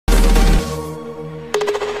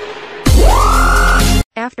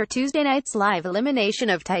After Tuesday night's live elimination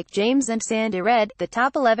of Tyke James and Sandyredd, the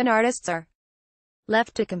top 11 artists are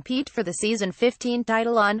left to compete for the season 15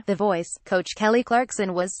 title on The Voice. Coach Kelly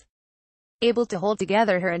Clarkson was able to hold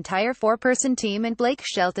together her entire four-person team, and Blake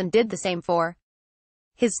Shelton did the same for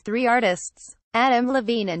his three artists.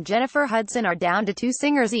 Levine and Jennifer are down to two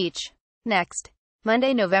singers each. Next,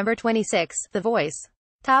 Monday, November 26, The Voice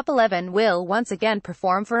Top 11 will once again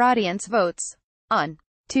perform for audience votes. On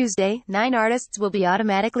Tuesday, 9 artists will be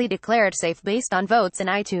automatically declared safe based on votes and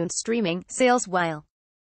iTunes streaming sales, while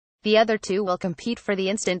the other 2 will compete for the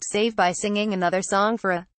instant save by singing another song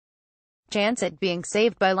for a chance at being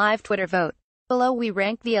saved by live Twitter vote. Below we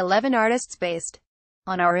rank the 11 artists based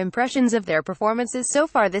on our impressions of their performances so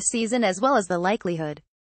far this season, as well as the likelihood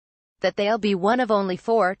that they'll be one of only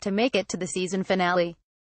 4 to make it to the season finale.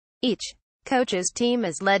 Each coach's team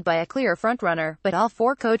is led by a clear frontrunner, but all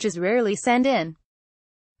 4 coaches rarely send in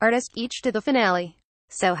artists each to the finale.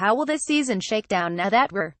 So how will this season shake down now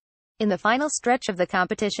that we're in the final stretch of the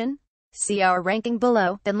competition? See our ranking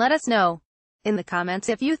below, then let us know in the comments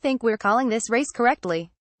if you think we're calling this race correctly.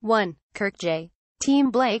 1. Kirk J. Team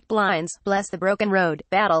Blake Blinds, Bless the Broken Road,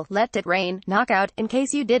 Battle, Let It Rain, Knockout, in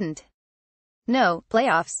case you didn't know,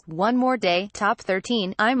 Playoffs, One More Day, Top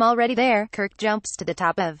 13, I'm Already There. Kirk jumps to the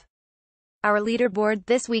top of our leaderboard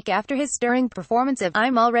this week after his stirring performance of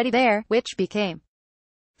I'm Already There, which became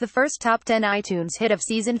the first top 10 iTunes hit of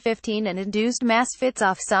season 15 and induced mass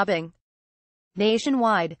fits-off sobbing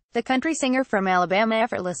nationwide. The country singer from Alabama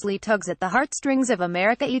effortlessly tugs at the heartstrings of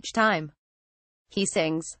America each time he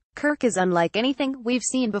sings. Kirk is unlike anything we've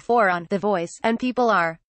seen before on The Voice, and people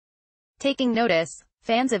are taking notice.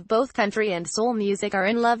 Fans of both country and soul music are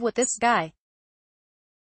in love with this guy.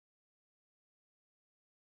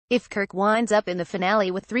 If Kirk winds up in the finale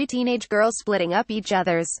with 3 teenage girls splitting up each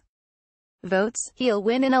other's votes, he'll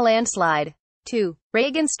win in a landslide. 2.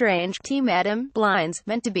 Reagan Strange, Team Adam Blinds,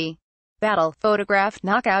 Meant to Be, Battle, Photograph,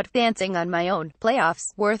 Knockout, Dancing on My Own, Playoffs,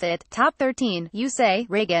 Worth It, Top 13, You Say,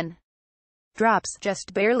 Reagan drops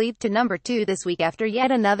just barely to number 2 this week after yet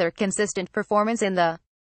another consistent performance in the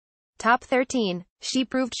top 13. She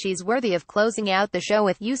proved she's worthy of closing out the show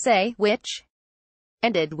with You Say, which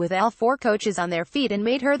ended with all 4 coaches on their feet and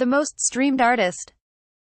made her the most streamed artist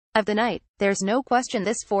of the night. There's no question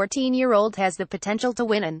this 14-year-old has the potential to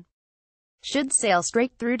win and should sail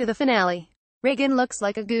straight through to the finale. Reagan looks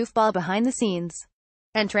like a goofball behind the scenes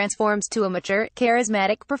and transforms to a mature,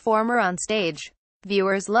 charismatic performer on stage.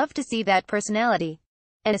 Viewers love to see that personality,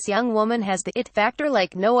 and this young woman has the it factor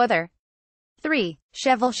like no other. 3.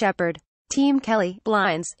 Chevel Shepherd, Team Kelly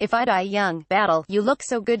Blinds, If I Die Young, Battle, You Look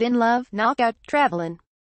So Good in Love, Knockout, Travelin',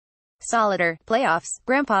 Solitaire, Playoffs,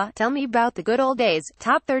 Grandpa, Tell Me About the Good Old Days,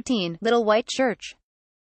 Top 13, Little White Church.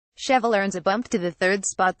 Chevel earns a bump to the 3rd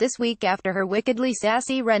spot this week after her wickedly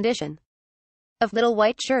sassy rendition of Little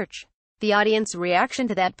White Church. The audience reaction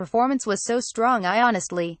to that performance was so strong I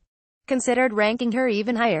honestly considered ranking her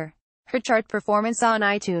even higher. Her chart performance on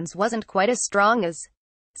iTunes wasn't quite as strong as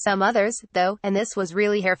some others, though, and this was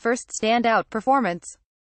really her first standout performance.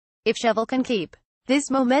 If Chevel can keep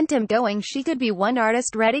this momentum going, she could be one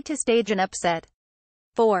artist ready to stage an upset.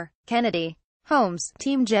 4. Kennedy Holmes,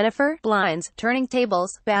 Team Jennifer Blinds, Turning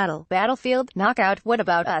Tables, Battle, Battlefield, Knockout, What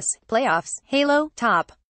About Us, Playoffs, Halo,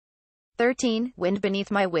 Top 13, Wind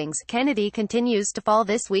Beneath My Wings. Kennedy continues to fall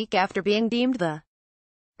this week after being deemed the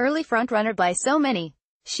early frontrunner by so many.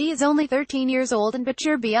 She is only 13 years old and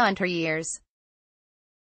mature beyond her years,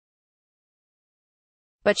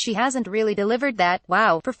 but she hasn't really delivered that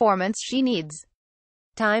wow performance she needs.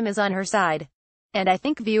 Time is on her side, and I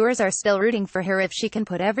think viewers are still rooting for her if she can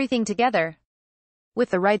put everything together with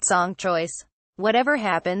the right song choice. Whatever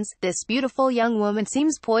happens, this beautiful young woman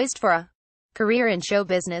seems poised for a career in show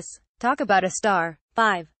business. Talk about a star.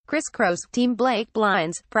 5. Chris Cross, Team Blake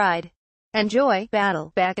Blinds, Pride and Joy,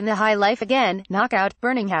 Battle, Back in the High Life Again, Knockout,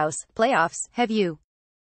 Burning House, Playoffs, Have You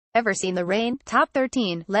Ever Seen the Rain? Top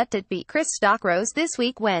 13, Let It Be. Chris Stockrose this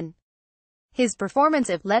week when his performance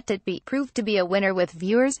of Let It Be proved to be a winner with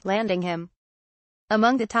viewers landing him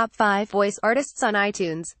among the top 5 voice artists on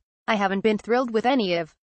iTunes. I haven't been thrilled with any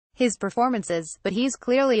of his performances, but he's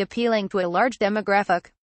clearly appealing to a large demographic.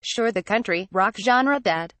 Sure, the country rock genre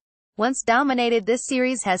that once dominated this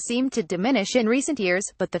series has seemed to diminish in recent years,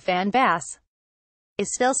 but the fan base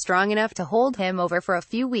is still strong enough to hold him over for a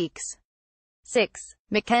few weeks. 6.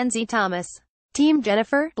 Mackenzie Thomas, Team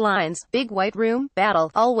Jennifer Blinds, Big White Room, Battle,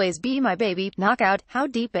 Always Be My Baby, Knockout, How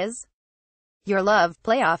Deep Is Your Love,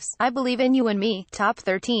 Playoffs, I Believe in You and Me, Top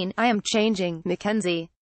 13, I Am Changing. Mackenzie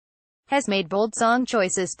has made bold song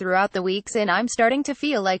choices throughout the weeks, and I'm starting to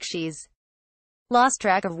feel like she's lost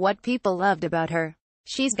track of what people loved about her.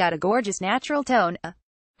 She's got a gorgeous natural tone, a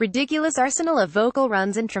ridiculous arsenal of vocal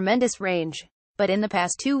runs and tremendous range. But in the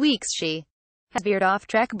past 2 weeks she has veered off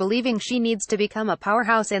track, believing she needs to become a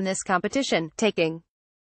powerhouse in this competition, taking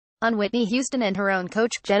on Whitney Houston and her own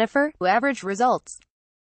coach, Jennifer, who average results.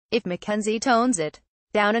 If Mackenzie tones it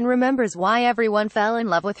down and remembers why everyone fell in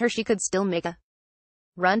love with her, she could still make a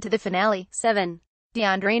run to the finale. 7.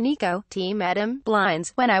 DeAndre Nico, Team Adam,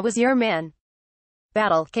 Blinds, When I Was Your Man.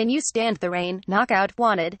 Battle, Can You Stand the Rain, Knockout,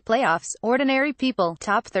 Wanted, Playoffs, Ordinary People,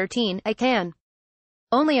 Top 13, I Can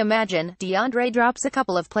Only Imagine. DeAndre drops a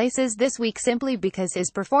couple of places this week simply because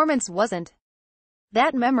his performance wasn't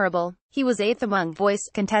that memorable. He was 8th among voice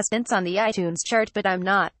contestants on the iTunes chart, but I'm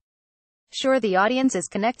not sure the audience is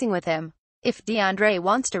connecting with him. If DeAndre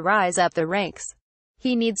wants to rise up the ranks,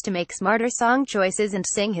 he needs to make smarter song choices and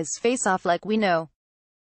sing his face off like we know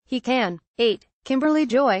he can. 8. Kimberly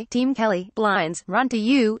Joy, Team Kelly, Blinds, Run to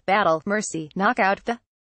You, Battle, Mercy, Knockout, The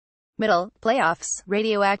Middle, Playoffs,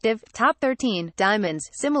 Radioactive, Top 13, Diamonds.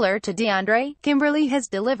 Similar to DeAndre, Kimberly has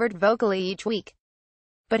delivered vocally each week,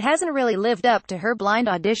 but hasn't really lived up to her blind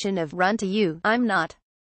audition of Run to You. I'm not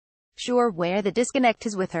sure where the disconnect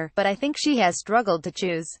is with her, but I think she has struggled to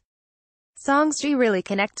choose songs she really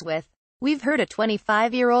connects with. We've heard a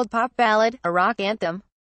 25-year-old pop ballad, a rock anthem,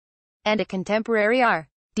 and a contemporary R.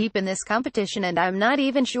 Deep in this competition, and I'm not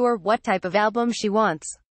even sure what type of album she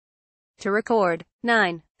wants to record.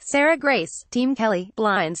 9. Sarah Grace, Team Kelly,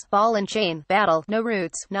 Blinds, Ball and Chain, Battle, No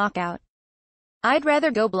Roots, Knockout. I'd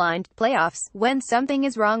rather go blind, Playoffs, When Something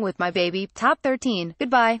Is Wrong with My Baby, Top 13,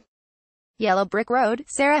 Goodbye. Yellow Brick Road.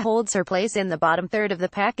 Sarah holds her place in the bottom third of the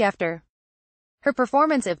pack after her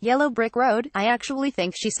performance of Yellow Brick Road. I actually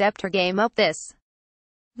think she stepped her game up this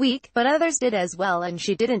week, but others did as well, and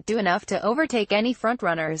she didn't do enough to overtake any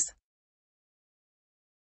frontrunners.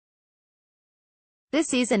 This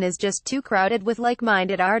season is just too crowded with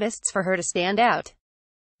like-minded artists for her to stand out.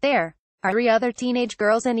 There are 3 other teenage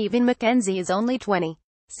girls, and even Mackenzie is only 20.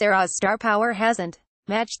 Sarah's star power hasn't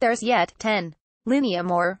matched theirs yet. 10. Linnea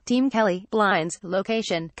Moore, Team Kelly, Blinds,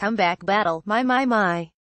 Location, Comeback Battle, My.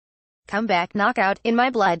 Comeback, Knockout, In My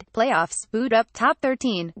Blood, Playoffs, Boot Up, Top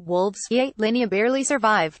 13, Wolves. 8. Linnea barely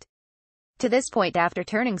survived to this point after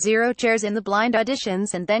turning 0 chairs in the blind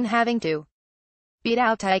auditions and then having to beat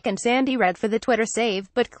out Tyke and Sandyredd for the Twitter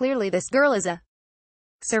save, but clearly this girl is a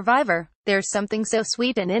survivor. There's something so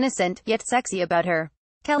sweet and innocent, yet sexy about her.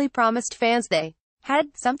 Kelly promised fans they had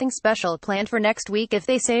something special planned for next week if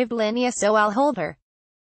they saved Linnea, so I'll hold her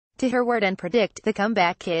to her word and predict the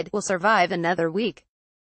comeback kid will survive another week.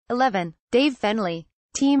 11. Dave Fenley,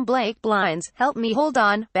 Team Blake, Blinds, Help Me Hold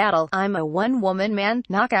On, Battle, I'm a One-Woman Man,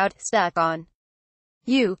 Knockout, Stuck on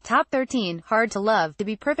You, Top 13, Hard to Love. To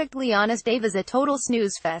be perfectly honest, Dave is a total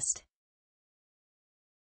snooze fest.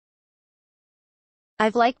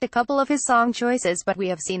 I've liked a couple of his song choices, but we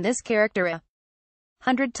have seen this character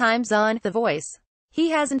 100 times on The Voice. He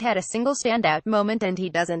hasn't had a single standout moment, and he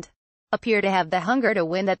doesn't appear to have the hunger to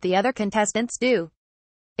win that the other contestants do.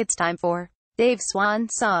 It's time for Dave's swan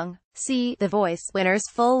song. See The Voice winners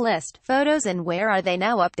full list, photos and Where Are They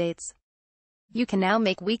Now updates. You can now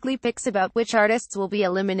make weekly picks about which artists will be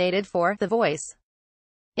eliminated for The Voice.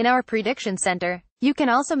 In our prediction center, you can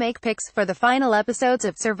also make picks for the final episodes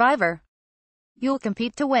of Survivor. You'll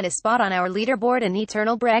compete to win a spot on our leaderboard and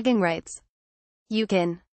eternal bragging rights. You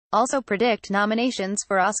can also predict nominations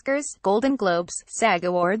for Oscars, Golden Globes, SAG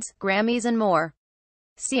Awards, Grammys and more.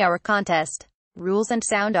 See our contest rules and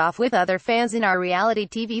sound off with other fans in our reality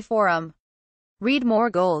TV forum. Read more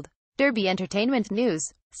Gold Derby entertainment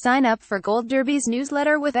news. Sign up for Gold Derby's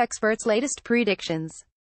newsletter with experts' latest predictions.